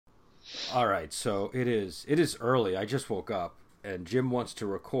All right, so it is early. I just woke up and Jim wants to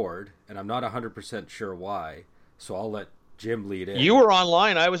record and I'm not 100% sure why. So I'll let Jim lead You in. were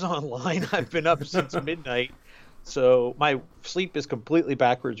online. I was online. I've been up since midnight. So my sleep is completely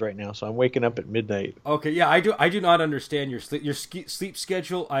backwards right now. So I'm waking up at midnight. Okay, yeah, I do not understand sleep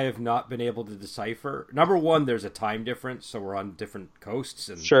schedule. I have not been able to decipher. Number one, there's a time difference, so we're on different coasts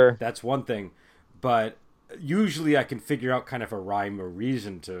and Sure. that's one thing. But usually I can figure out kind of a rhyme or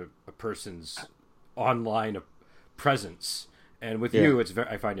reason to a person's online presence. And with Yeah. you,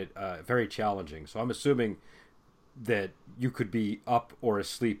 I find it very challenging. So I'm assuming that you could be up or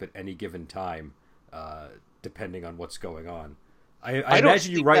asleep at any given time, depending on what's going on. I I don't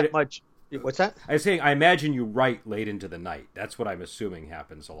imagine you sleep write that it. much. What's that? I was saying, I imagine you write late into the night. That's what I'm assuming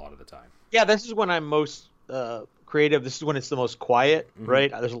happens a lot of the time. Yeah, this is when I'm most creative. This is when it's the most quiet, Hmm.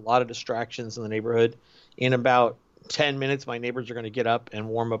 right? There's a lot of distractions in the neighborhood. In about 10 minutes, my neighbors are going to get up and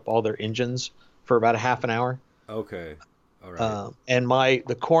warm up all their engines for about a half an hour. Okay, all right. And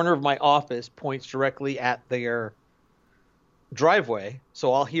the corner of my office points directly at their driveway,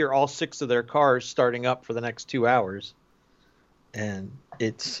 so I'll hear all six of their cars starting up for the next 2 hours. And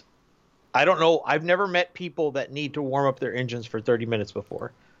it's I don't know. I've never met people that need to warm up their engines for 30 minutes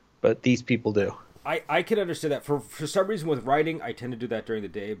before, but these people do. I can understand that. For some reason with writing, I tend to do that during the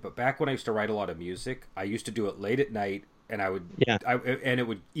day. But back when I used to write a lot of music, I used to do it late at night, and Yeah, and it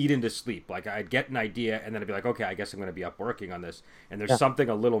would eat into sleep. Like I'd get an idea, and then I'd be like, okay, I guess I'm going to be up working on this. And there's yeah. something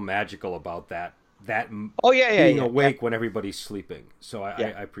a little magical about Oh yeah, yeah, being yeah, yeah. awake when everybody's sleeping. So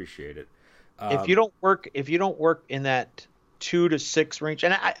Yeah. I appreciate it. If you don't work in that 2 to 6 range,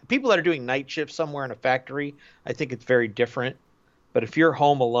 and people that are doing night shifts somewhere in a factory, I think it's very different. But if you're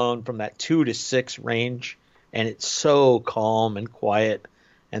home alone from that 2 to 6 range, and it's so calm and quiet,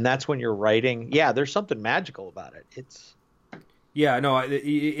 and that's when you're writing, yeah, there's something magical about it. It's Yeah, no,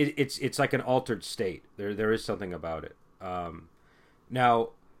 it's like an altered state. There is something about it. Now,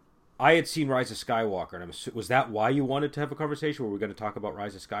 I had seen Rise of Skywalker, and was that why you wanted to have a conversation? Were we going to talk about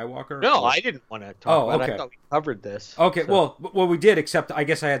Rise of Skywalker? No, Or... I didn't want to talk Oh, about it. I okay, thought we covered this. okay. So, We did. Except I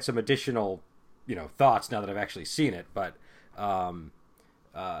guess I had some additional, thoughts now that I've actually seen it. But, um,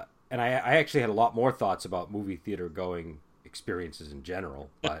 and I actually had a lot more thoughts about movie theater going experiences in general.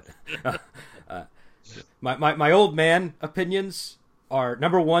 But uh, my old man opinions are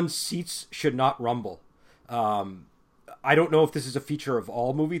number one: seats should not rumble. Um, I don't know if this is a feature of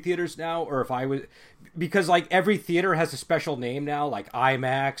all movie theaters now, or if I was, because like every theater has a special name now, like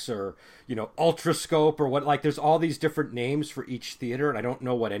IMAX or Ultrascope or what. Like there's all these different names for each theater, and I don't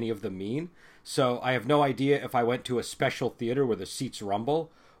know what any of them mean. So I have no idea if I went to a special theater where the seats rumble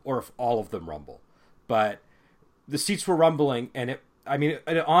or if all of them rumble. But the seats were rumbling, and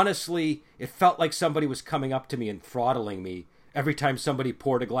honestly, it felt like somebody was coming up to me and throttling me every time somebody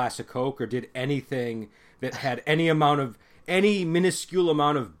poured a glass of Coke or did anything that had any minuscule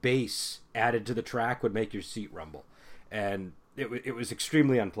amount of bass added to the track would make your seat rumble, and it was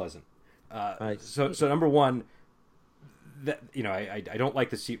extremely unpleasant. I So number one, that I don't like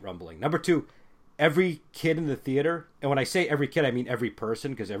the seat rumbling. Number two, every kid in the theater, and when I say every kid, I mean every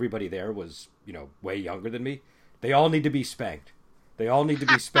person, because everybody there was way younger than me. They all need to be spanked. They all need to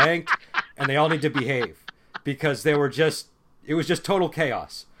be spanked, and they all need to behave, because it was just total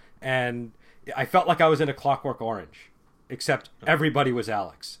chaos, and I felt like I was in a Clockwork Orange, except everybody was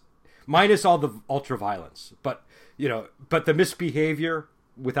Alex, minus all the ultra violence, but the misbehavior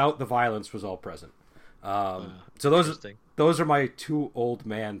without the violence was all present. So Interesting. those are my two old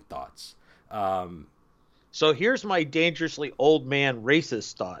man thoughts. So here's my dangerously old man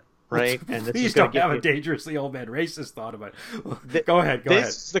racist thought, right? And this is Please going don't to get have a me. dangerously old man racist thought about it. Th- Go ahead. Go this ahead.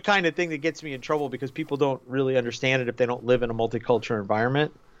 is the kind of thing that gets me in trouble because people don't really understand it if they don't live in a multicultural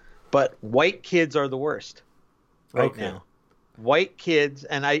environment. But white kids are the worst right Okay. now. White kids,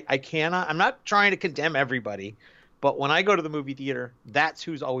 and I cannot, I'm not trying to condemn everybody, but when I go to the movie theater, that's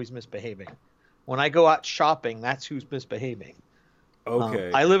who's always misbehaving. When I go out shopping, that's who's misbehaving.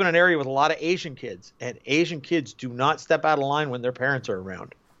 Okay. I live in an area with a lot of Asian kids, and Asian kids do not step out of line when their parents are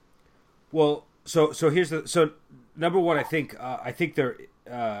around. Well, so here's so number one. I think there.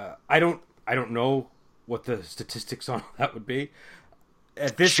 I don't know what the statistics on that would be.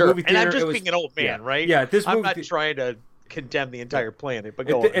 At this Sure, movie and theater, I'm just it was being an old yeah, man, right? yeah. At this I'm movie, not trying to condemn the entire planet, but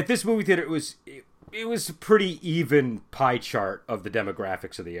go at on. this movie theater, it was a pretty even pie chart of the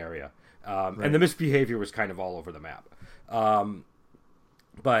demographics of the area, and the misbehavior was kind of all over the map.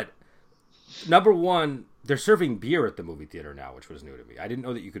 But number one, they're serving beer at the movie theater now, which was new to me. I didn't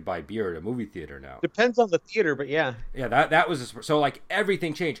know that you could buy beer at a movie theater now. Depends on the theater, but yeah. Yeah, that was so like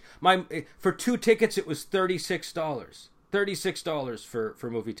everything changed. For two tickets it was $36. $36 for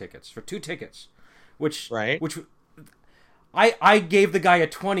movie tickets, for 2 tickets, which Right. which I gave the guy a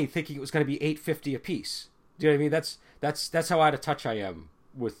 20 thinking it was going to be $8.50 a piece. Do you know what I mean? That's how out of touch I am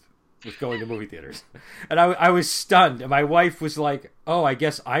with going to movie theaters. And I was stunned. And my wife was like, "Oh, I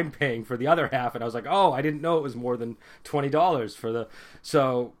guess I'm paying for the other half." And I was like, "Oh, I didn't know it was more than $20 for the."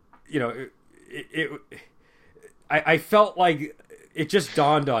 So, you know, I felt like it just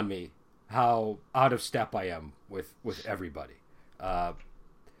dawned on me how out of step I am with everybody. But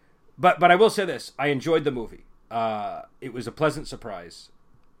I will say this: I enjoyed the movie. It was a pleasant surprise.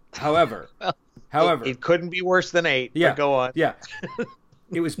 However, It couldn't be worse than 8. yeah, But go on. yeah,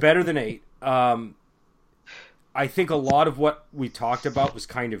 it was better than 8. I think a lot of what we talked about was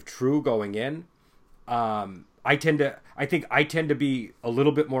kind of true going in. I think I tend to be a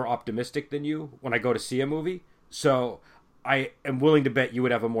little bit more optimistic than you when I go to see a movie. So I am willing to bet you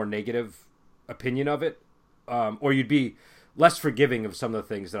would have a more negative opinion of it, or you'd be less forgiving of some of the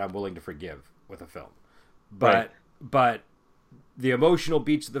things that I'm willing to forgive with a film. But the emotional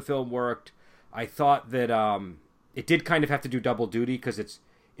beats of the film worked. I thought that it did kind of have to do double duty because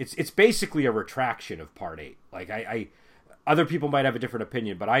it's basically a retraction of Part 8. Like I other people might have a different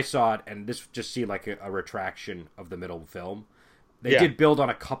opinion, but I saw it and this just seemed like a retraction of the middle film. They did build on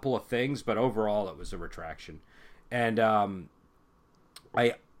a couple of things, but overall it was a retraction. And have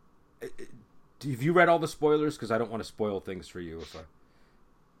you read all the spoilers? Because I don't want to spoil things for you. If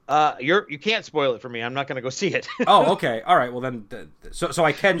You can't spoil it for me. I'm not going to go see it. Oh, okay. All right. Well, then, so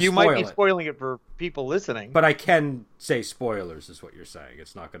I can. You spoil might be it, spoiling it for people listening. but I can say spoilers. Is what you're saying?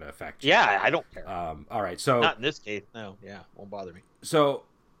 It's not going to affect you. Yeah, I don't care. All right. So Not in this case. No. Yeah, won't bother me. So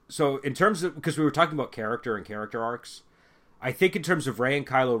in terms of, because we were talking about character and character arcs, I think in terms of Rey and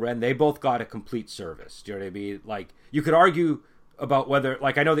Kylo Ren, they both got a complete service. Do you know what I mean? Like, you could argue about whether,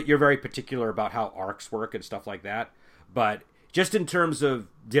 like, I know that you're very particular about how arcs work and stuff like that, but just in terms of,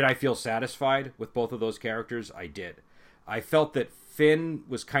 did I feel satisfied with both of those characters? I did. I felt that Finn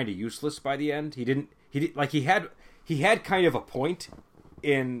was kind of useless by the end. He had kind of a point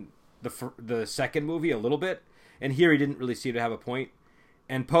in the second movie a little bit, and here he didn't really seem to have a point.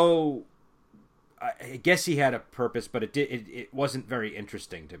 And Poe, I guess he had a purpose, but it wasn't very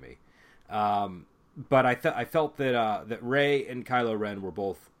interesting to me. But I felt that Rey and Kylo Ren were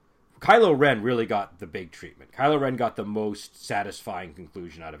both. Kylo Ren really got the big treatment. Kylo Ren got the most satisfying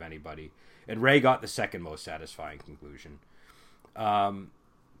conclusion out of anybody, and Rey got the second most satisfying conclusion.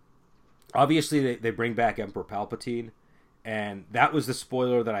 Obviously, they bring back Emperor Palpatine, and that was the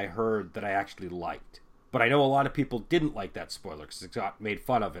spoiler that I heard that I actually liked. But I know a lot of people didn't like that spoiler because it got made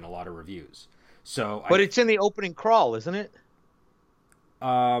fun of in a lot of reviews. But it's in the opening crawl, isn't it?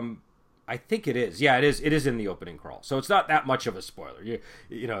 I think it is. Yeah, it is. It is in the opening crawl, so it's not that much of a spoiler.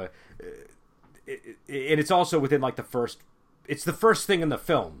 You know, and it's also within like the first. It's the first thing in the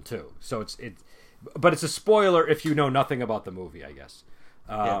film too, so but it's a spoiler if you know nothing about the movie, I guess.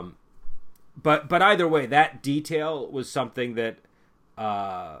 But either way, that detail was something that,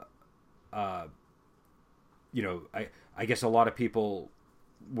 you know, I guess a lot of people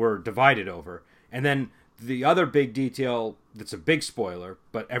were divided over, and then. The other big detail that's a big spoiler,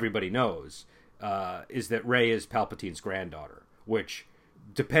 but everybody knows, is that Rey is Palpatine's granddaughter, which,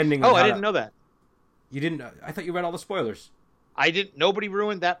 depending on I didn't know that. You didn't? I thought you read all the spoilers. I didn't. Nobody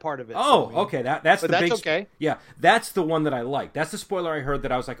ruined that part of it. Oh, okay. That's big. Okay. Yeah, that's the one that I liked. That's the spoiler I heard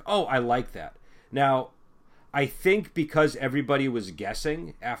that I was like, oh, I like that. Now, I think because everybody was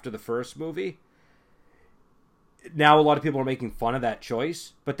guessing after the first movie, now a lot of people are making fun of that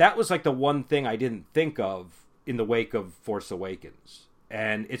choice, but that was like the one thing I didn't think of in the wake of Force Awakens.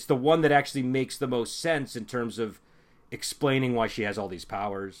 And it's the one that actually makes the most sense in terms of explaining why she has all these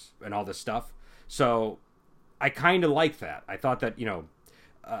powers and all this stuff. So I kind of like that. I thought that, you know,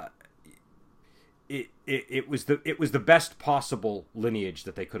 it was the best possible lineage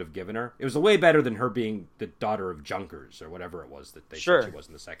that they could have given her. It was way better than her being the daughter of Junkers or whatever it was that they said she was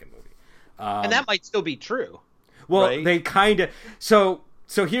in the second movie. And that might still be true. Well, right? They kind of so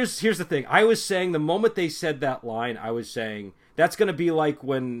here's the thing. I was saying the moment they said that line, I was saying that's going to be like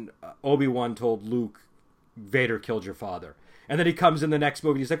when Obi-Wan told Luke, Vader killed your father, and then he comes in the next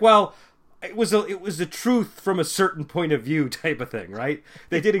movie. He's like, well, it was the truth from a certain point of view type of thing, right?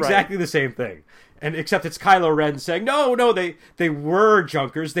 They did exactly the same thing, and except it's Kylo Ren saying, no, they were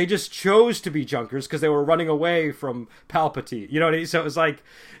Junkers. They just chose to be Junkers because they were running away from Palpatine. You know what I mean? So it was like,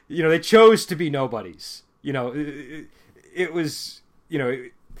 you know, they chose to be nobodies. You know, it was, you know,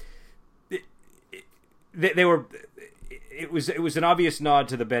 they were. It was an obvious nod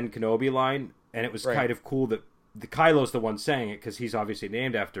to the Ben Kenobi line, and it was kind of cool that the Kylo's the one saying it because he's obviously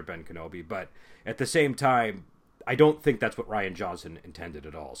named after Ben Kenobi. But at the same time, I don't think that's what Rian Johnson intended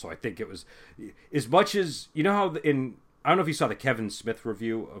at all. So I think it was as much as how I don't know if you saw the Kevin Smith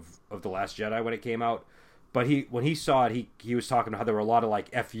review of The Last Jedi when it came out, but when he saw it, he was talking about how there were a lot of like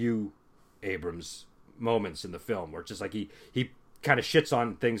 "F.U. Abrams" moments in the film, where it's just like he kind of shits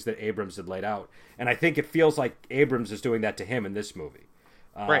on things that Abrams had laid out, and I think it feels like Abrams is doing that to him in this movie.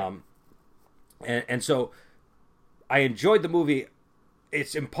 Right. And so I enjoyed the movie.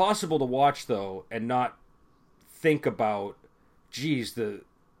 It's impossible to watch though and not think about, geez, the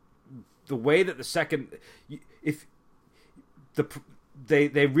way that the second, if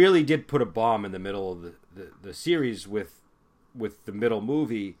they really did put a bomb in the middle of the series with the middle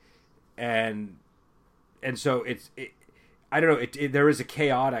movie, and so I don't know, there is a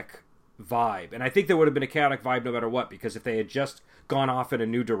chaotic vibe, and I think there would have been a chaotic vibe no matter what, because if they had just gone off in a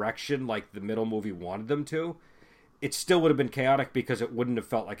new direction like the middle movie wanted them to, it still would have been chaotic because it wouldn't have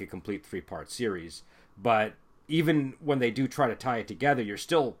felt like a complete 3-part series. But even when they do try to tie it together, you're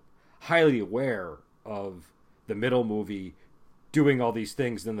still highly aware of the middle movie doing all these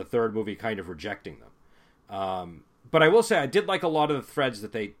things, then the third movie kind of rejecting them. But I will say I did like a lot of the threads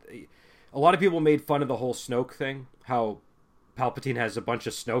that a lot of people made fun of the whole Snoke thing, how Palpatine has a bunch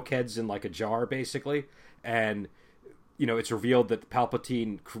of Snoke heads in like a jar, basically, and it's revealed that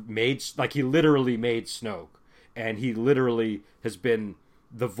Palpatine he literally made Snoke, and he literally has been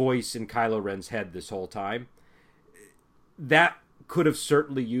the voice in Kylo Ren's head this whole time. That could have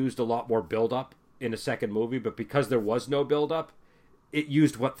certainly used a lot more build-up in a second movie, but because there was no build-up, it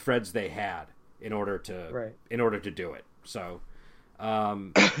used what threads they had in order to do it. So,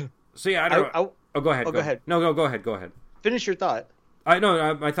 so yeah, I don't know. Go ahead. Go ahead. No, go ahead. Finish your thought. I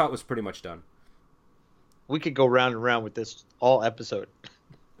know. My thought was pretty much done. We could go round and round with this all episode.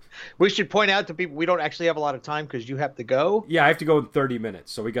 We should point out to people we don't actually have a lot of time because you have to go. Yeah, I have to go in 30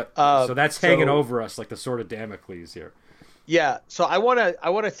 minutes. So we got so that's hanging over us like the sword of Damocles here. Yeah, so I want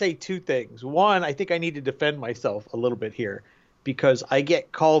to say two things. One, I think I need to defend myself a little bit here because I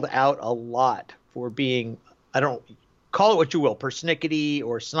get called out a lot for being, I don't call it what you will, persnickety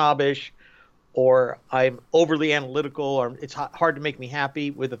or snobbish, or I'm overly analytical, or it's hard to make me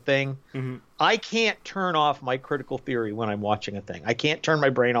happy with a thing. Mm-hmm. I can't turn off my critical theory when I'm watching a thing. I can't turn my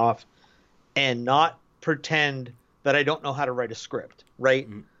brain off and not pretend that I don't know how to write a script, right?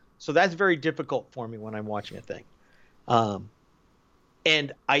 Mm-hmm. So that's very difficult for me when I'm watching a thing.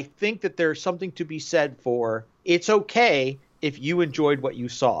 And I think that there's something to be said for it's okay if you enjoyed what you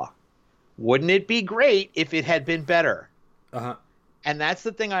saw. Wouldn't it be great if it had been better? Uh-huh. And that's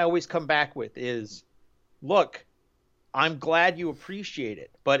the thing I always come back with is, look, I'm glad you appreciate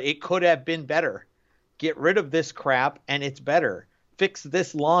it, but it could have been better. Get rid of this crap and it's better. Fix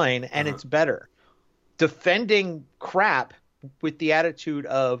this line and it's better. Defending crap with the attitude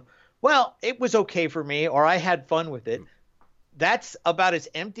of, well, it was okay for me or I had fun with it. That's about as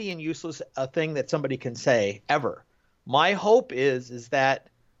empty and useless a thing that somebody can say ever. My hope is that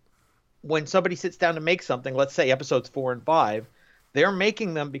when somebody sits down to make something, let's say episodes 4 and 5, they're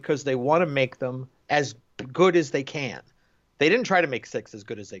making them because they want to make them as good as they can. They didn't try to make 6 as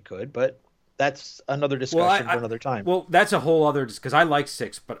good as they could, but that's another discussion for another time. Well, that's a whole other, because I like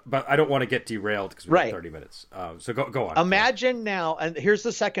 6, but I don't want to get derailed because we have 30 minutes. So go on. Imagine now, and here's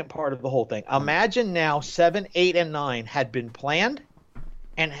the second part of the whole thing. Imagine now 7, 8, and 9 had been planned,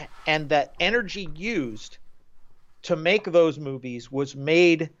 and that energy used to make those movies was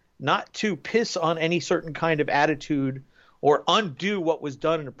made not to piss on any certain kind of attitude or undo what was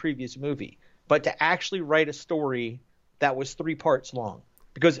done in a previous movie, but to actually write a story that was 3 parts long.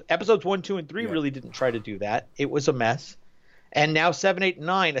 Because episodes 1, 2, and 3 really didn't try to do that. It was a mess. And now 7, 8, and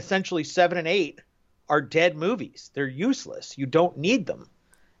 9, essentially 7 and 8 are dead movies. They're useless. You don't need them.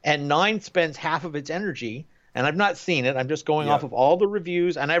 And 9 spends half of its energy, and I've not seen it. I'm just going off of all the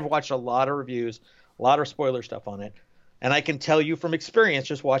reviews, and I've watched a lot of reviews, a lot of spoiler stuff on it. And I can tell you from experience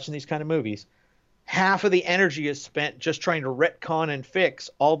just watching these kind of movies, half of the energy is spent just trying to retcon and fix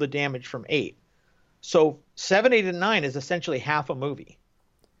all the damage from 8. So 7, 8, and 9 is essentially half a movie.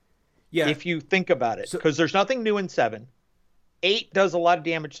 Yeah. If you think about it, because there's nothing new in 7. 8 does a lot of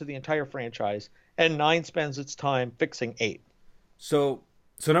damage to the entire franchise, and 9 spends its time fixing 8. So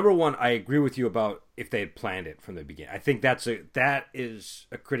number one, I agree with you about if they had planned it from the beginning. I think that is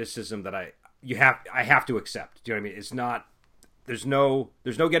a criticism that I have to accept. Do you know what I mean? It's not. There's no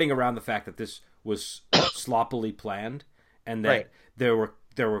getting around the fact that this was sloppily planned, and that there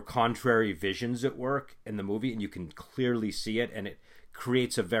were contrary visions at work in the movie, and you can clearly see it, and it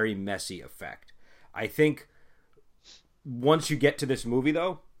creates a very messy effect. I think once you get to this movie,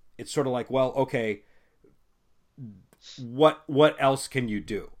 though, it's sort of like, well, okay, what else can you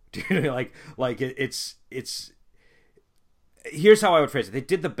do? It's here's how I would phrase it: they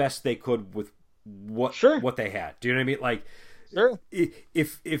did the best they could with Sure. what they had. Do you know what I mean? Like, Sure.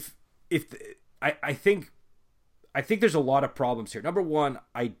 If I think there's a lot of problems here. Number one,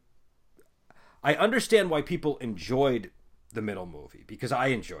 I understand why people enjoyed the middle movie because I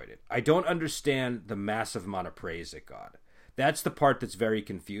enjoyed it. I don't understand the massive amount of praise it got. That's the part that's very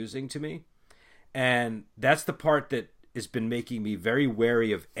confusing to me, and that's the part that has been making me very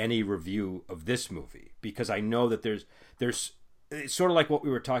wary of any review of this movie, because I know that there's it's sort of like what we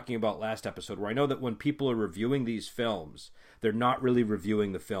were talking about last episode, where I know that when people are reviewing these films, they're not really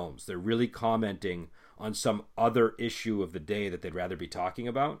reviewing the films. They're really commenting on some other issue of the day that they'd rather be talking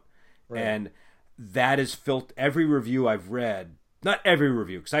about. Right. And that is every review I've read, not every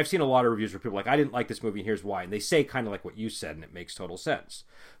review, because I've seen a lot of reviews where people are like, I didn't like this movie and here's why. And they say kind of like what you said, and it makes total sense.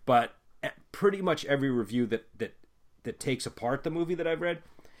 But pretty much every review that takes apart the movie that I've read,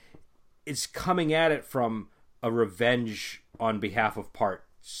 it's coming at it from a revenge on behalf of Part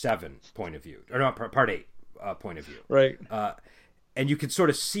 7 point of view, or not Part 8 point of view, right? And you can sort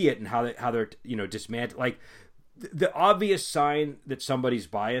of see it in how they're dismantling. Like the obvious sign that somebody's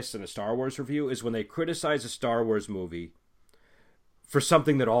biased in a Star Wars review is when they criticize a Star Wars movie for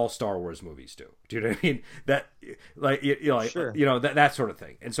something that all Star Wars movies do. Do you know what I mean? That Sure. That sort of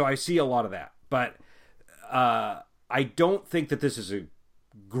thing. And so I see a lot of that, but I don't think that this is a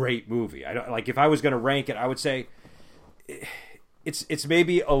great movie. I don't like. If I was going to rank it, I would say it's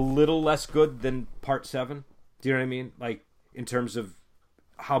maybe a little less good than Part 7. Do you know what I mean? Like in terms of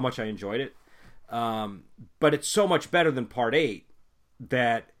how much I enjoyed it. But it's so much better than Part 8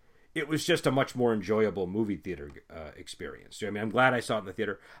 that it was just a much more enjoyable movie theater experience. Do you know what I mean? I'm glad I saw it in the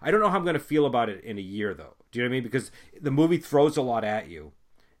theater. I don't know how I'm going to feel about it in a year, though. Do you know what I mean? Because the movie throws a lot at you,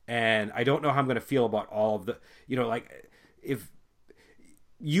 and I don't know how I'm going to feel about all of the, like if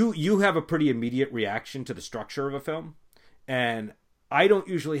you have a pretty immediate reaction to the structure of a film, and I don't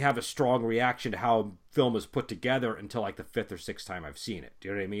usually have a strong reaction to how a film is put together until like the 5th or 6th time I've seen it. Do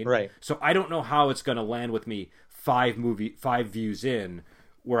you know what I mean? Right. So I don't know how it's going to land with me 5 views in,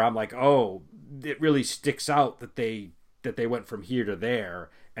 where I'm like, oh, it really sticks out that they went from here to there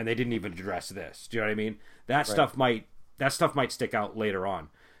and they didn't even address this. Do you know what I mean? That stuff might stick out later on.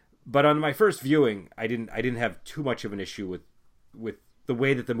 But on my first viewing, I didn't have too much of an issue with the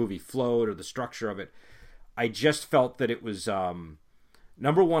way that the movie flowed or the structure of it. I just felt that it was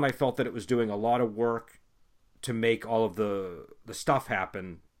number one, I felt that it was doing a lot of work to make all of the stuff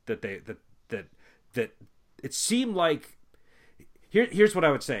happen that it seemed like. Here's what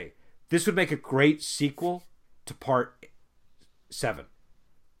I would say. This would make a great sequel to Part 7.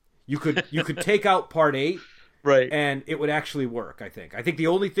 You could take out Part 8, right, and it would actually work, I think. I think the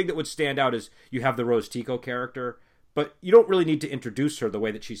only thing that would stand out is you have the Rose Tico character, but you don't really need to introduce her the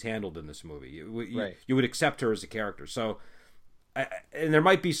way that she's handled in this movie. You would accept her as a character. So, and there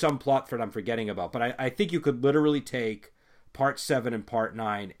might be some plot thread I'm forgetting about, but I think you could literally take Part 7 and Part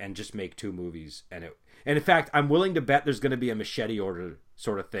 9 and just make 2 movies, and in fact, I'm willing to bet there's going to be a machete order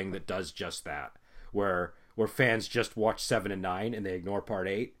sort of thing that does just that, where fans just watch 7 and 9 and they ignore Part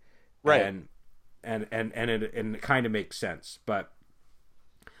 8, right? And it kind of makes sense. But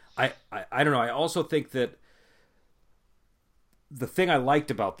I don't know. I also think that the thing I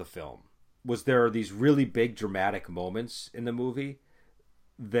liked about the film was there are these really big dramatic moments in the movie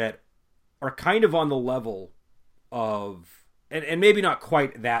that are kind of on the level of, and maybe not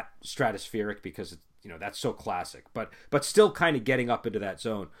quite that stratospheric because it's, that's so classic, but still kind of getting up into that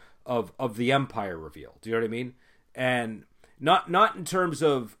zone of the Empire reveal. Do you know what I mean? And not in terms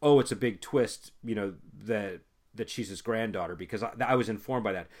of, oh, it's a big twist, that she's his granddaughter, because I was informed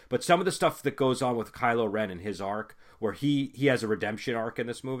by that. But some of the stuff that goes on with Kylo Ren and his arc, where he has a redemption arc in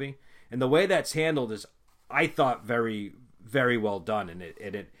this movie, and the way that's handled is, I thought, very, very well done, and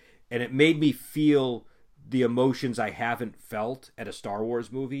it made me feel the emotions I haven't felt at a Star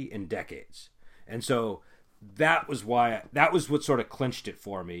Wars movie in decades. And so that was what sort of clinched it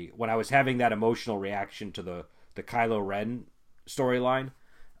for me when I was having that emotional reaction to the Kylo Ren storyline.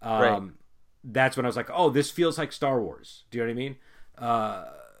 Right. That's when I was like, oh, this feels like Star Wars. Do you know what I mean?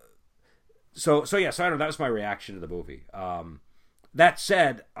 So I don't know. That was my reaction to the movie. That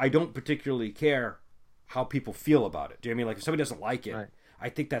said, I don't particularly care how people feel about it. Do you know what I mean? Like if somebody doesn't like it, right, I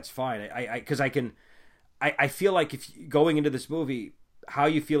think that's fine. Because I feel like if going into this movie, how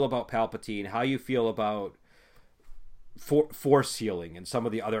you feel about Palpatine, how you feel about force healing, and some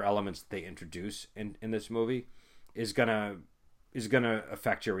of the other elements that they introduce in this movie is gonna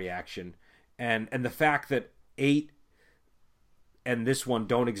affect your reaction, and the fact that 8 and this one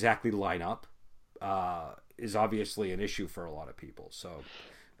don't exactly line up is obviously an issue for a lot of people. So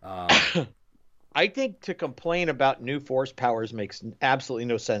I think to complain about new force powers makes absolutely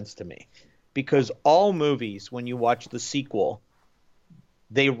no sense to me, because all movies, when you watch the sequel,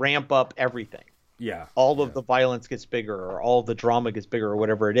 they ramp up everything. Yeah. All Yeah. of the violence gets bigger, or all the drama gets bigger, or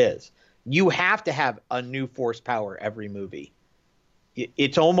whatever it is. You have to have a new force power every movie.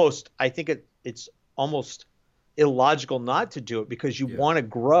 It's almost, I think it's almost illogical not to do it, because you want to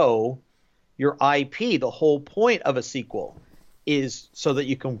grow your IP. The whole point of a sequel is so that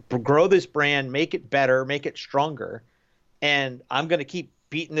you can grow this brand, make it better, make it stronger. And I'm going to keep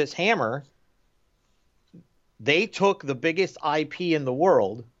beating this hammer. They took the biggest IP in the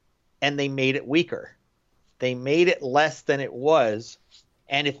world and they made it weaker. They made it less than it was.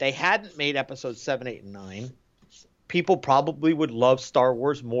 And if they hadn't made episodes 7, 8, and 9, people probably would love Star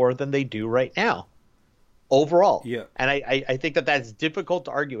Wars more than they do right now overall. Yeah. And I think that that's difficult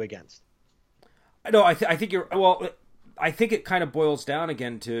to argue against. No, I think you're, well, I think it kind of boils down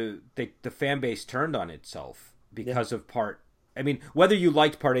again to the fan base turned on itself because of I mean, whether you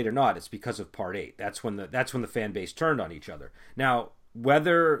liked part 8 or not, it's because of part 8. That's when the fan base turned on each other. Now,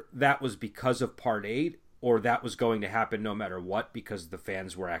 whether that was because of part 8 or that was going to happen no matter what, because the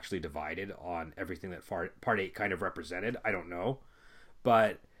fans were actually divided on everything that part 8 kind of represented, I don't know.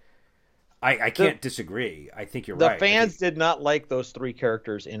 But I can't disagree. I think you're right. The fans did not like those 3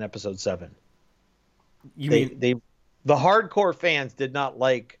 characters in episode 7. The hardcore fans did not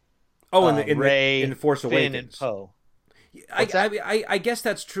like Rey, in the Force Finn, Awakens, and Poe. I guess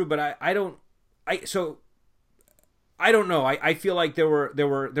that's true, but I don't know. I feel like there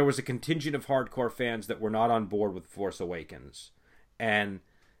was a contingent of hardcore fans that were not on board with Force Awakens,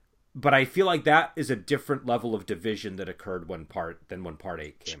 but I feel like that is a different level of division that occurred when part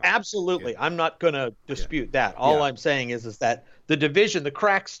 8 came out. Absolutely. Yeah. I'm not going to dispute that. All I'm saying is that the division, the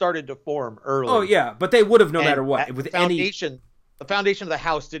cracks started to form early. Oh yeah, but they would have no matter what. The foundation of the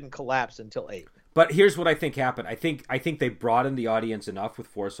house didn't collapse until 8. But here's what I think happened. I think they broadened the audience enough with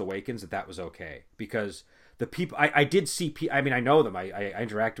Force Awakens that was okay, because the people I did see. I mean, I know them. I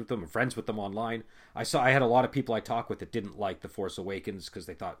interact with them. I'm friends with them online. I had a lot of people I talk with that didn't like the Force Awakens because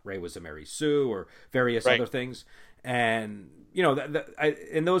they thought Rey was a Mary Sue or various other things. And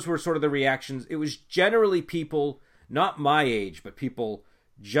and those were sort of the reactions. It was generally people not my age, but people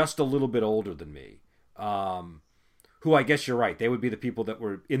just a little bit older than me, who, I guess you're right, they would be the people that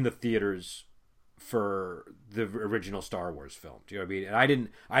were in the theaters for the original Star Wars film. Do you know what I mean? And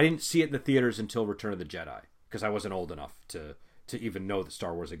I didn't see it in the theaters until Return of the Jedi, because I wasn't old enough to even know that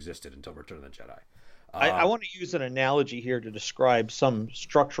Star Wars existed until Return of the Jedi. I want to use an analogy here to describe some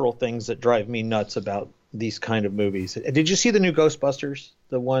structural things that drive me nuts about these kind of movies. Did you see the new Ghostbusters,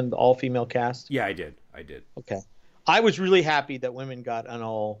 the all-female cast? Yeah, I did. Okay. I was really happy that women got an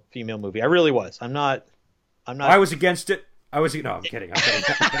all-female movie. I really was. I'm not. I was against it. No, I'm kidding.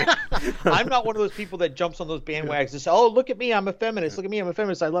 I'm not one of those people that jumps on those bandwagons and says, "Oh, look at me, I'm a feminist. Look at me, I'm a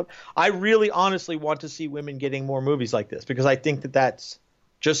feminist." I really, honestly want to see women getting more movies like this, because I think that's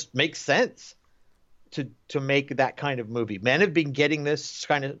just makes sense to make that kind of movie. Men have been getting this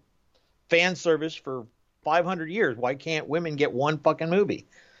kind of fan service for 500 years. Why can't women get one fucking movie?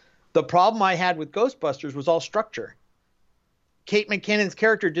 The problem I had with Ghostbusters was all structure. Kate McKinnon's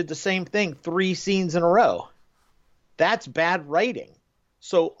character did the same thing 3 scenes in a row. That's bad writing.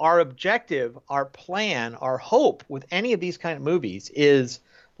 So our objective, our plan, our hope with any of these kind of movies is,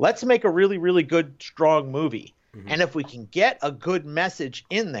 let's make a really, really good, strong movie. Mm-hmm. And if we can get a good message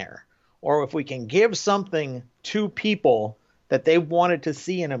in there, or if we can give something to people that they wanted to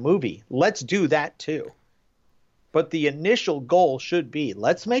see in a movie, let's do that too. But the initial goal should be,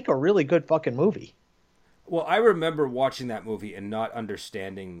 let's make a really good fucking movie. Well, I remember watching that movie and not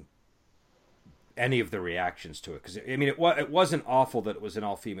understanding any of the reactions to it, because I mean, it wasn't awful that it was an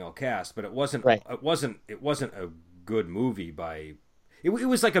all-female cast, but it wasn't a good movie by. It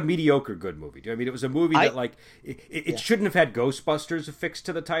was like a mediocre good movie. I mean, it was a movie that it shouldn't have had Ghostbusters affixed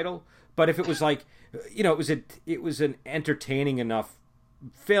to the title, but if it was like, it was an entertaining enough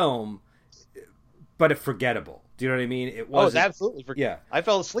film, but forgettable. Do you know what I mean? It was absolutely forgettable. Yeah, I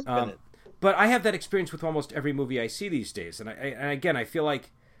fell asleep in it. But I have that experience with almost every movie I see these days, and again, I feel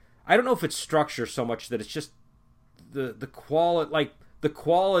like, I don't know if it's structure so much that it's just the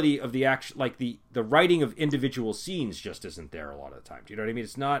quality of the action, like the writing of individual scenes just isn't there a lot of the time. Do you know what I mean?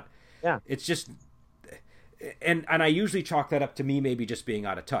 It's not. Yeah. It's just, and I usually chalk that up to me maybe just being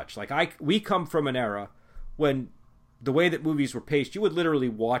out of touch. Like we come from an era when the way that movies were paced, you would literally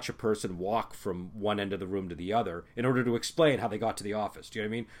watch a person walk from one end of the room to the other in order to explain how they got to the office. Do you know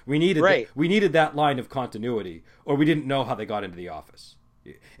what I mean? We needed that line of continuity, or we didn't know how they got into the office.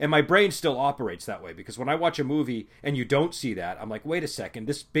 And my brain still operates that way, because when I watch a movie and you don't see that, I'm like, wait a second,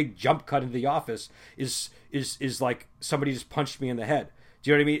 this big jump cut into the office is like somebody just punched me in the head. Do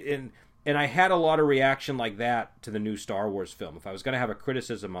you know what I mean? And I had a lot of reaction like that to the new Star Wars film. If I was going to have a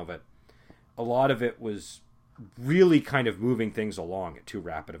criticism of it, a lot of it was really kind of moving things along at too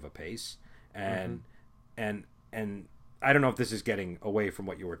rapid of a pace. And and I don't know if this is getting away from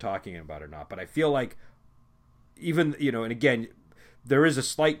what you were talking about or not, but I feel like even, and again, there is a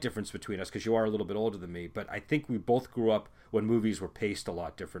slight difference between us because you are a little bit older than me, but I think we both grew up when movies were paced a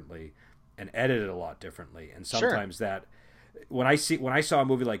lot differently and edited a lot differently. And sometimes that when I saw a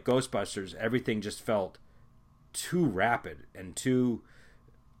movie like Ghostbusters, everything just felt too rapid and too,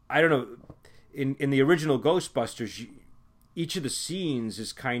 I don't know, in the original Ghostbusters, each of the scenes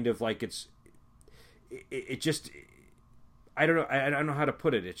is kind of like it just, I don't know how to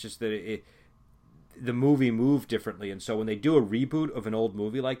put it. It's just that the movie moved differently, and so when they do a reboot of an old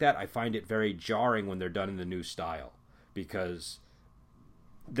movie like that, I find it very jarring when they're done in the new style, because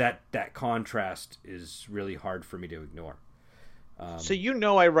that contrast is really hard for me to ignore. So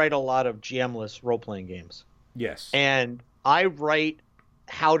I write a lot of GM-less role-playing games. Yes. And I write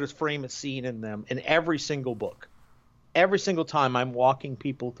how to frame a scene in them in every single book. Every single time I'm walking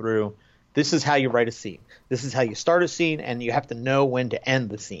people through, this is how you write a scene. This is how you start a scene, and you have to know when to end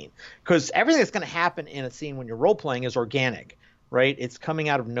the scene. Because everything that's going to happen in a scene when you're role-playing is organic, right? It's coming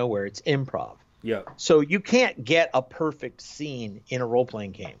out of nowhere. It's improv. Yeah. So you can't get a perfect scene in a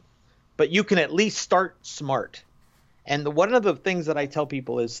role-playing game, but you can at least start smart. And one of the things that I tell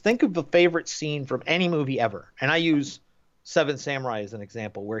people is think of the favorite scene from any movie ever. And I use Seven Samurai as an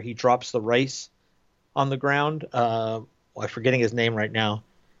example, where he drops the rice on the ground. I'm forgetting his name right now.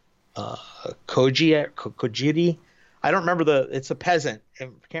 Kojiri. I don't remember it's a peasant. I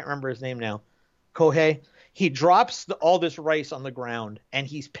can't remember his name now. Kohei. He drops all this rice on the ground, and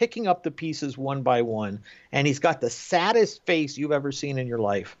he's picking up the pieces one by one, and he's got the saddest face you've ever seen in your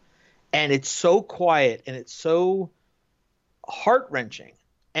life. And it's so quiet, and it's so heart-wrenching.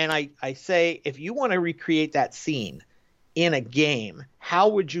 And I say, if you want to recreate that scene in a game, how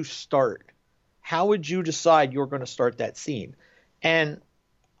would you start? How would you decide you're going to start that scene? And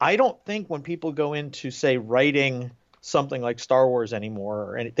I don't think when people go into, say, writing something like Star Wars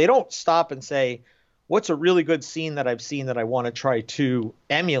anymore, and they don't stop and say, what's a really good scene that I've seen that I want to try to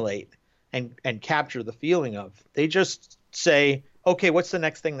emulate and capture the feeling of? They just say, okay, what's the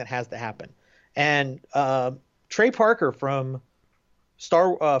next thing that has to happen? And Trey Parker from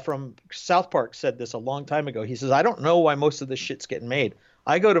South Park said this a long time ago. He says, I don't know why most of this shit's getting made.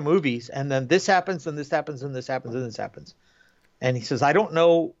 I go to movies, and then this happens, and this happens, and this happens, and this happens. And he says, I don't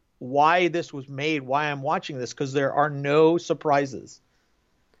know why this was made, why I'm watching this, because there are no surprises.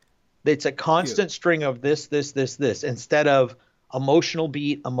 It's a constant string of this, instead of emotional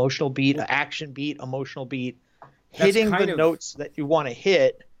beat, action beat, emotional beat, hitting the notes that you want to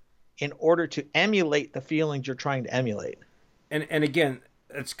hit in order to emulate the feelings you're trying to emulate. And again,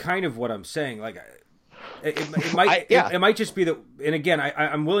 that's kind of what I'm saying. Like, it might just be that. And again,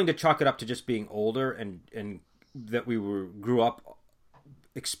 I'm willing to chalk it up to just being older and that we grew up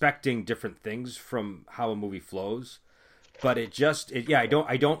expecting different things from how a movie flows. But I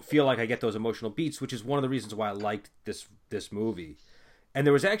don't feel like I get those emotional beats, which is one of the reasons why I liked this movie. And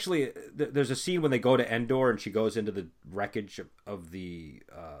there was actually there's a scene when they go to Endor and she goes into the wreckage of the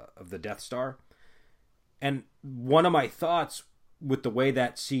Death Star. And one of my thoughts with the way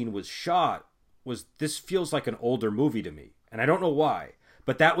that scene was shot was this feels like an older movie to me. And I don't know why,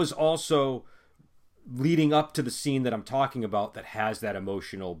 but that was also leading up to the scene that I'm talking about that has that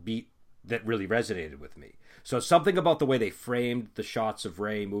emotional beat that really resonated with me. So something about the way they framed the shots of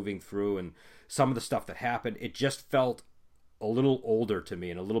Rey moving through and some of the stuff that happened, it just felt a little older to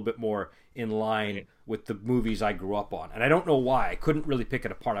me and a little bit more in line with the movies I grew up on. And I don't know why. I couldn't really pick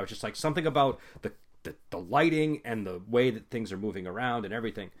it apart. I was just like, something about the lighting and the way that things are moving around and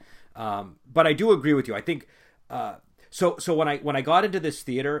everything. But I do agree with you. I think so when I got into this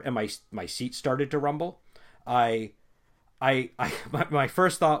theater and my seat started to rumble, my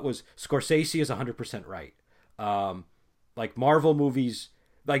first thought was Scorsese is 100% right. Like Marvel movies,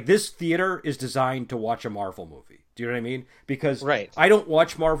 like this theater is designed to watch a Marvel movie. Do you know what I mean? Because I don't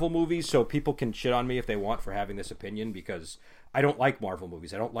watch Marvel movies, so people can shit on me if they want for having this opinion, because I don't like Marvel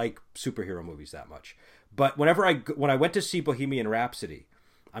movies. I don't like superhero movies that much. But when I went to see Bohemian Rhapsody,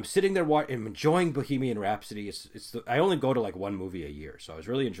 I'm sitting there and enjoying Bohemian Rhapsody. I only go to like one movie a year, so I was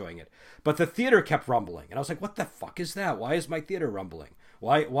really enjoying it. But the theater kept rumbling, and I was like, "What the fuck is that? Why is my theater rumbling?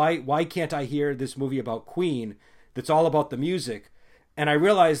 Why can't I hear this movie about Queen that's all about the music?" and I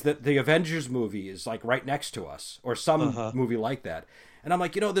realized that the Avengers movie is like right next to us, or some movie like that. And I'm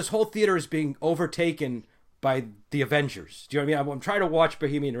like, this whole theater is being overtaken by the Avengers. Do you know what I mean? I'm trying to watch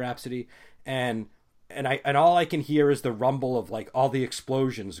Bohemian Rhapsody, and all I can hear is the rumble of like all the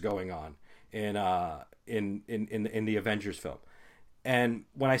explosions going on in the Avengers film. And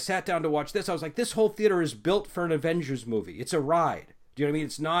when I sat down to watch this, I was like, this whole theater is built for an Avengers movie. It's a ride. Do you know what I mean?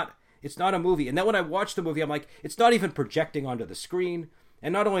 It's not a movie. And then when I watched the movie, I'm like, it's not even projecting onto the screen.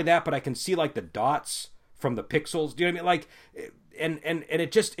 And not only that, but I can see like the dots from the pixels. Do you know what I mean? Like, and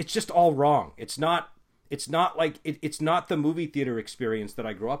it's just all wrong. It's not the movie theater experience that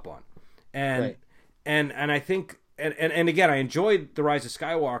I grew up on. And Right. and I think and again, I enjoyed The Rise of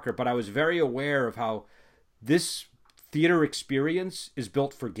Skywalker, but I was very aware of how this theater experience is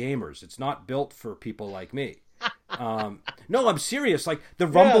built for gamers. It's not built for people like me. No, I'm serious. Like the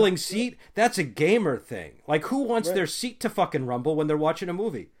rumbling seat, that's a gamer thing. Like who wants their seat to fucking rumble when they're watching a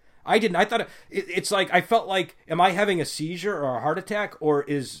movie? I didn't. I thought it's like I felt like, am I having a seizure or a heart attack, or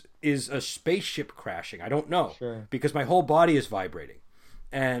is a spaceship crashing? I don't know, because my whole body is vibrating,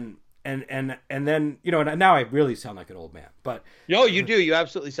 and then and now I really sound like an old man. But No, you do. You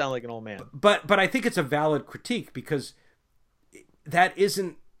absolutely sound like an old man. but I think it's a valid critique, because that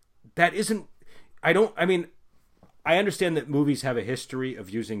isn't. I understand that movies have a history of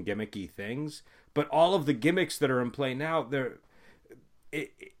using gimmicky things, but all of the gimmicks that are in play now,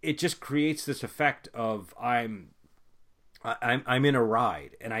 it just creates this effect of I'm in a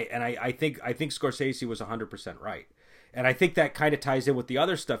ride, and I think Scorsese was 100% right. And I think that kind of ties in with the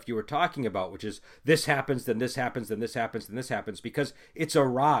other stuff you were talking about, which is this happens, then this happens, then this happens, then this happens, because it's a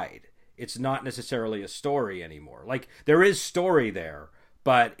ride. It's not necessarily a story anymore. Like there is story there,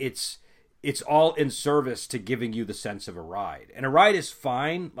 but it's all in service to giving you the sense of a ride. And a ride is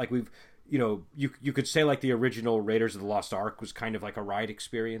fine. Like you could say like the original Raiders of the Lost Ark was kind of like a ride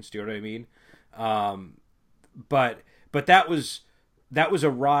experience. Do you know what I mean? But that was a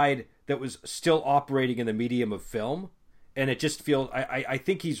ride that was still operating in the medium of film. And it just feels, I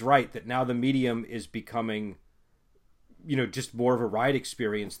think he's right that now the medium is becoming, just more of a ride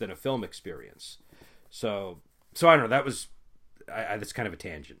experience than a film experience. So I don't know. That was, that's kind of a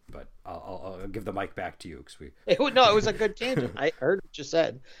tangent, but I'll give the mic back to you. It was a good tangent. I heard what you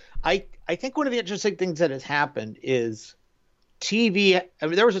said. I think one of the interesting things that has happened is TV. I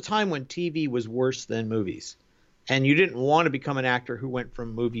mean, there was a time when TV was worse than movies, and you didn't want to become an actor who went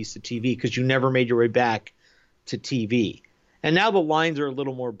from movies to TV because you never made your way back to TV. And now the lines are a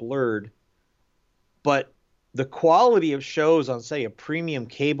little more blurred, but the quality of shows on, say, a premium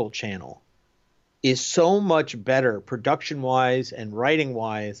cable channel is so much better production-wise and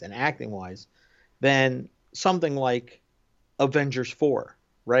writing-wise and acting-wise than something like Avengers 4,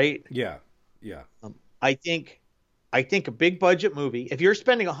 right? Yeah. I think a big budget movie, if you're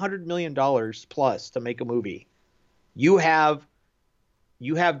spending $100 million plus to make a movie, you have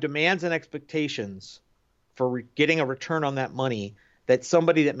demands and expectations for getting a return on that money that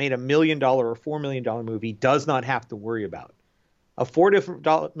somebody that made $1 million or $4 million movie does not have to worry about. A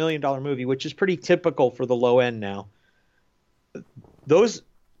 $4 million movie, which is pretty typical for the low end now, those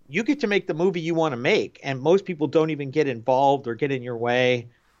you get to make the movie you want to make, and most people don't even get involved or get in your way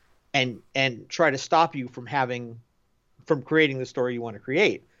and try to stop you from creating the story you want to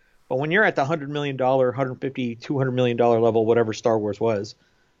create. But when you're at the $100 million, $150, $200 million level, whatever Star Wars was,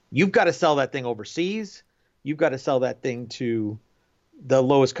 you've got to sell that thing overseas. You've got to sell that thing to the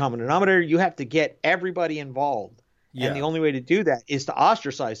lowest common denominator. You have to get everybody involved. Yeah. And the only way to do that is to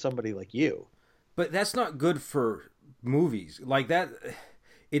ostracize somebody like you. But that's not good for movies. Like that,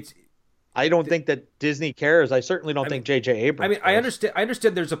 I don't think that Disney cares. I certainly don't think J.J. Abrams cares. I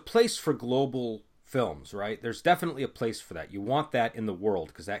understand there's a place for global films, right? There's definitely a place for that. You want that in the world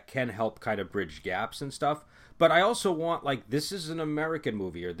because that can help kind of bridge gaps and stuff. But I also want, like, this is an American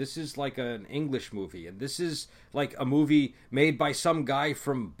movie, or this is like an English movie, and this is like a movie made by some guy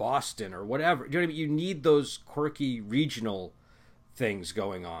from Boston or whatever. You know what I mean? You need those quirky regional things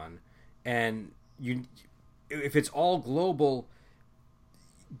going on. And if it's all global,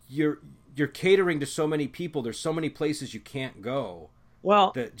 you're catering to so many people. There's so many places you can't go.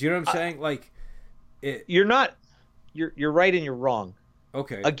 Well, do you know what I'm saying? You're right and you're wrong.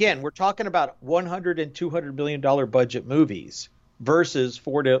 Okay. Again, we're talking about $100 and $200 million budget movies versus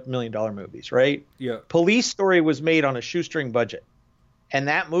 $4 million movies, right? Yeah. Police Story was made on a shoestring budget, and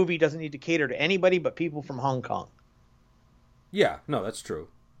that movie doesn't need to cater to anybody but people from Hong Kong. Yeah, no, that's true.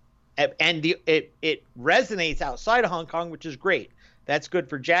 And it resonates outside of Hong Kong, which is great. That's good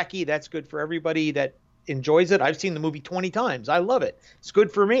for Jackie. That's good for everybody that enjoys it. I've seen the movie 20 times. I love it. It's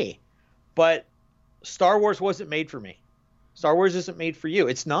good for me. But Star Wars wasn't made for me. Star Wars isn't made for you.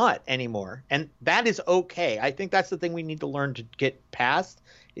 It's not anymore. And that is okay. I think that's the thing we need to learn to get past,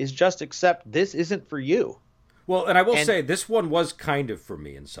 is just accept this isn't for you. Well, and I will say this one was kind of for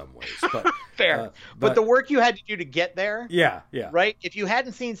me in some ways, but fair. But the work you had to do to get there, yeah, right? If you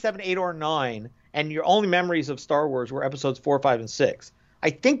hadn't seen 7, 8, or 9, and your only memories of Star Wars were episodes 4, 5, and 6,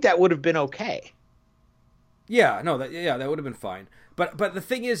 I think that would have been okay. Yeah, no, that would have been fine. But the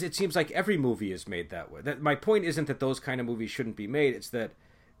thing is, it seems like every movie is made that way. My point isn't that those kind of movies shouldn't be made. It's that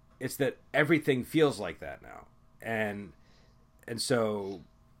everything feels like that now, and so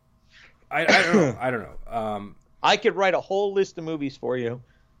I don't know. I could write a whole list of movies for you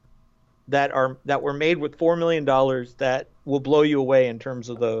that were made with $4 million that will blow you away in terms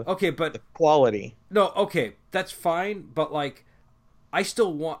of the quality. No, okay, that's fine, but like, I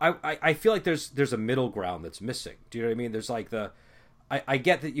still want. I feel like there's a middle ground that's missing. Do you know what I mean? There's like I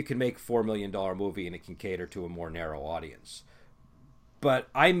get that you can make $4 million movie and it can cater to a more narrow audience, but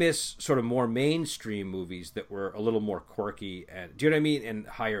I miss sort of more mainstream movies that were a little more quirky and, do you know what I mean, and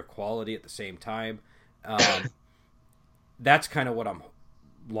higher quality at the same time. That's kind of what I'm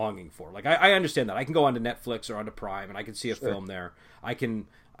longing for. Like, I understand that I can go onto Netflix or onto Prime and I can see a film there. I can,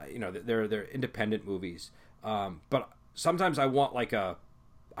 they're independent movies, but sometimes I want like a,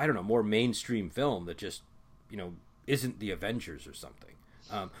 I don't know, more mainstream film that just, isn't the Avengers or something.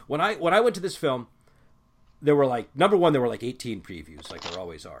 When I went to this film, there were like, number one, there were like 18 previews, like there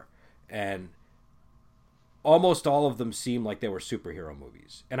always are, and almost all of them seemed like they were superhero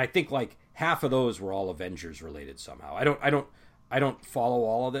movies, and I think like half of those were all Avengers related somehow. I don't follow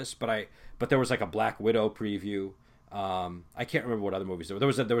all of this, but there was like a Black Widow preview. I can't remember what other movies there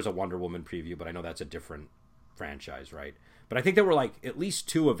were. There was a Wonder Woman preview, but I know that's a different franchise, right? But I think there were like at least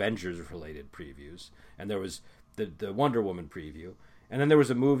 2 Avengers related previews, and there was the Wonder Woman preview, and then there was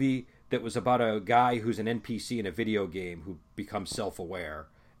a movie that was about a guy who's an NPC in a video game who becomes self-aware,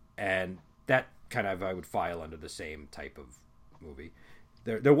 and that kind of I would file under the same type of movie.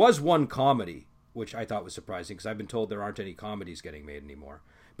 There was one comedy, which I thought was surprising because I've been told there aren't any comedies getting made anymore.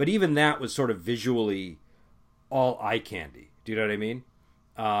 But even that was sort of visually all eye candy. Do you know what I mean?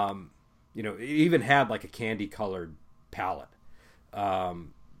 It even had like a candy colored palette. But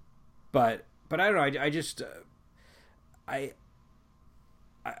I don't know. I just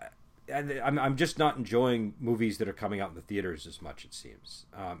I'm just not enjoying movies that are coming out in the theaters as much, it seems.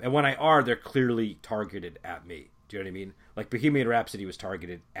 And when I are, they're clearly targeted at me. Do you know what I mean? Like Bohemian Rhapsody was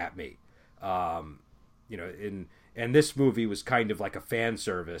targeted at me. And this movie was kind of like a fan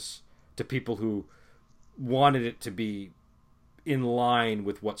service to people who wanted it to be in line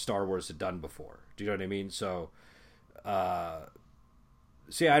with what Star Wars had done before. Do you know what I mean? So,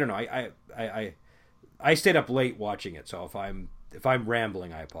 see, I don't know. I stayed up late watching it, so if I'm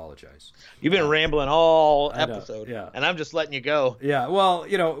rambling, I apologize. You've been rambling all episode, yeah, and I'm just letting you go. Yeah, well,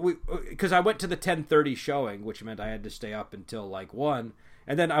 because I went to the 10:30 showing, which meant I had to stay up until like 1,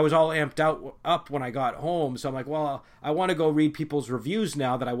 and then I was all amped up when I got home. So I'm like, well, I want to go read people's reviews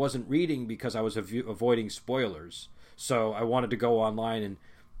now that I wasn't reading because I was avoiding spoilers. So I wanted to go online and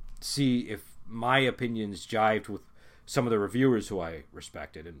see if my opinions jived with some of the reviewers who I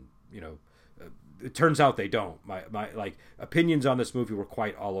respected, and it turns out they don't. My like opinions on this movie were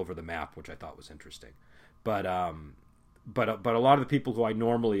quite all over the map, which I thought was interesting. But a lot of the people who I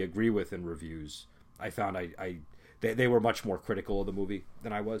normally agree with in reviews, I found they were much more critical of the movie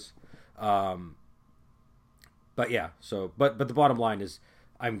than I was. But yeah, so but the bottom line is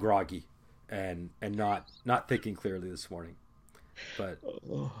I'm groggy and not thinking clearly this morning. But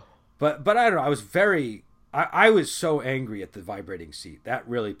I don't know. I was so angry at the vibrating seat. That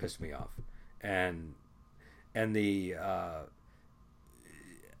really pissed me off. And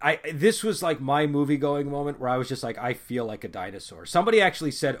this was like my movie going moment where I was just like, I feel like a dinosaur. Somebody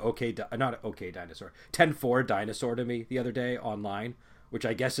actually said not okay dinosaur, 10-4 dinosaur to me the other day online, which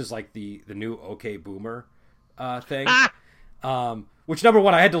I guess is like the new okay boomer thing. Which, number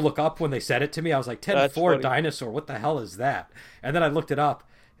one, I had to look up when they said it to me. I was like, 10-4 dinosaur, what the hell is that? And then I looked it up,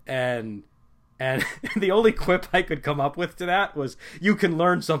 and the only quip I could come up with to that was, you can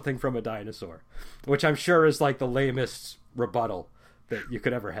learn something from a dinosaur, which I'm sure is like the lamest rebuttal that you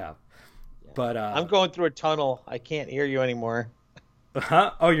could ever have. Yeah. But I'm going through a tunnel. I can't hear you anymore.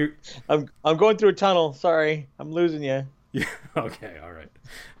 Huh? Oh, I'm going through a tunnel. Sorry, I'm losing you. Yeah. Okay. All right.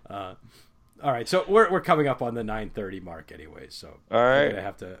 All right. So we're coming up on the 9:30 mark anyway. So all right,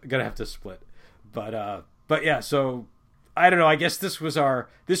 I'm gonna have to split. But yeah. So I don't know. I guess this was our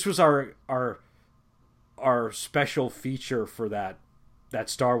special feature for that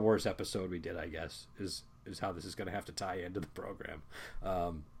Star Wars episode we did, I guess, is how this is going to have to tie into the program.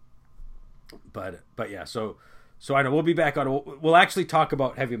 But yeah, so So I know we'll be back on. We'll actually talk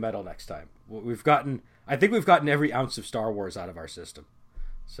about heavy metal next time. I think we've gotten every ounce of Star Wars out of our system.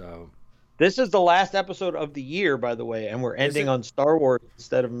 So this is the last episode of the year, by the way, and we're ending on Star Wars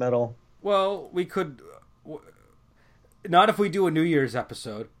instead of metal. Well, we could not if we do a New Year's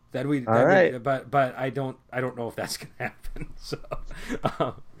episode. Then we. All right. But I don't know if that's gonna happen. So,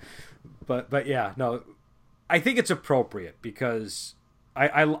 but yeah, no, I think it's appropriate because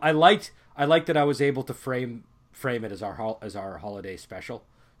I liked that I was able to frame it as our holiday special.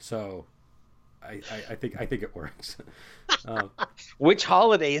 So I think it works. Which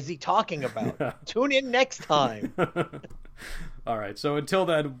holiday is he talking about? Tune in next time. All right. So until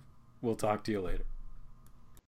then, we'll talk to you later.